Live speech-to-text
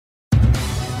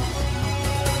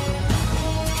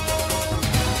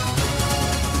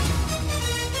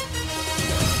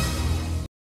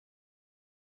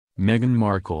Meghan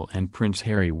Markle and Prince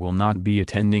Harry will not be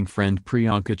attending friend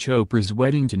Priyanka Chopra's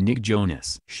wedding to Nick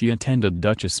Jonas. She attended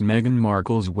Duchess Meghan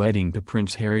Markle's wedding to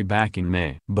Prince Harry back in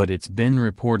May. But it's been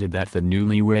reported that the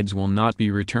newlyweds will not be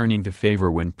returning to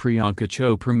favor when Priyanka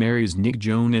Chopra marries Nick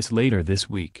Jonas later this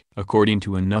week. According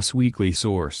to a Us Weekly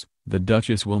source, the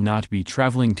Duchess will not be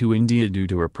traveling to India due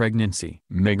to her pregnancy.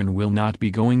 Meghan will not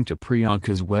be going to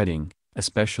Priyanka's wedding,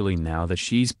 especially now that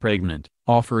she's pregnant,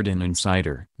 offered an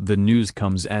insider. The news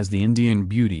comes as the Indian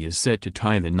beauty is set to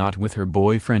tie the knot with her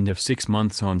boyfriend of 6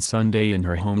 months on Sunday in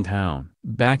her hometown.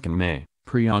 Back in May,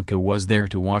 Priyanka was there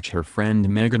to watch her friend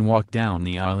Meghan walk down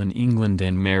the aisle in England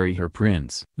and marry her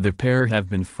prince. The pair have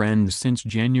been friends since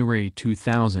January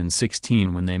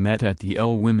 2016 when they met at the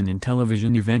Elle Women in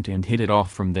Television event and hit it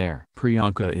off from there.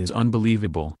 "Priyanka is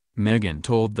unbelievable," Meghan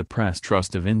told the Press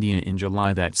Trust of India in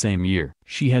July that same year.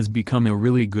 "She has become a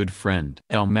really good friend."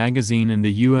 Elle magazine in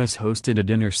the US hosted a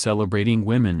dinner celebrating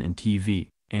women in TV,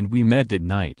 and we met at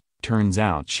night. "Turns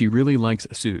out she really likes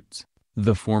suits."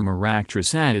 The former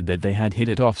actress added that they had hit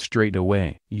it off straight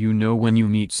away. "You know when you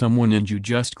meet someone and you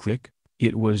just click?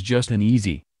 It was just an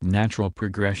easy, natural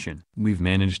progression. We've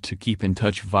managed to keep in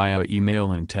touch via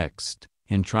email and text,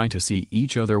 and try to see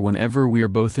each other whenever we're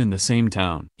both in the same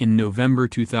town." In November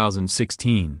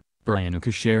 2016,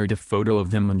 Priyanka shared a photo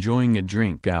of them enjoying a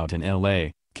drink out in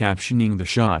LA, captioning the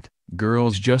shot,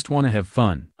 "Girls just wanna have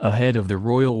fun." Ahead of the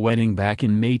royal wedding back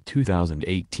in May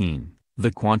 2018,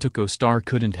 the Quantico star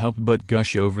couldn't help but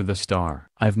gush over the star.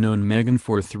 "I've known Meghan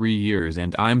for 3 years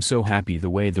and I'm so happy the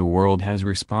way the world has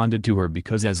responded to her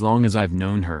because as long as I've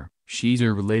known her, she's a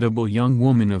relatable young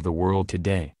woman of the world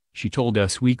today," she told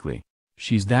Us Weekly.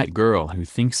 "She's that girl who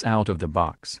thinks out of the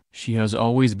box. She has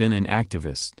always been an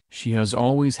activist. She has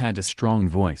always had a strong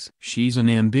voice. She's an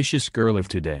ambitious girl of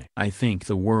today. I think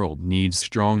the world needs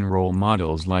strong role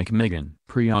models like Meghan."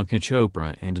 Priyanka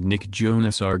Chopra and Nick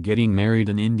Jonas are getting married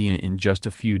in India in just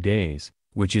a few days,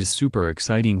 which is super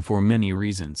exciting for many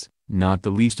reasons, not the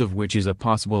least of which is a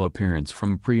possible appearance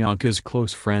from Priyanka's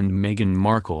close friend Meghan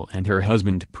Markle and her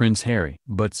husband Prince Harry.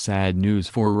 But sad news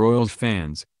for royals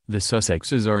fans. The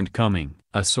Sussexes aren't coming.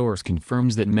 A source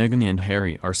confirms that Meghan and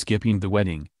Harry are skipping the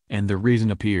wedding, and the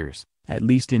reason appears, at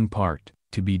least in part,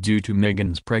 to be due to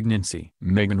Meghan's pregnancy.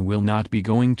 Meghan will not be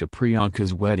going to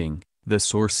Priyanka's wedding, the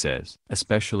source says,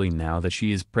 especially now that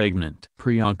she is pregnant.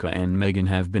 Priyanka and Meghan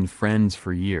have been friends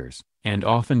for years, and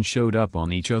often showed up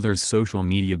on each other's social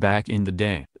media back in the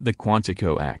day. The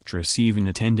Quantico actress even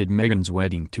attended Meghan's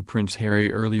wedding to Prince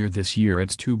Harry earlier this year.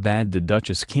 It's too bad the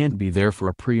Duchess can't be there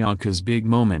for Priyanka's big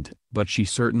moment, but she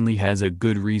certainly has a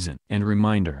good reason. And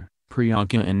reminder,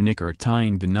 Priyanka and Nick are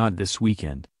tying the knot this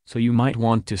weekend, so you might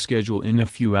want to schedule in a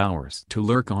few hours to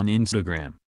lurk on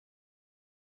Instagram.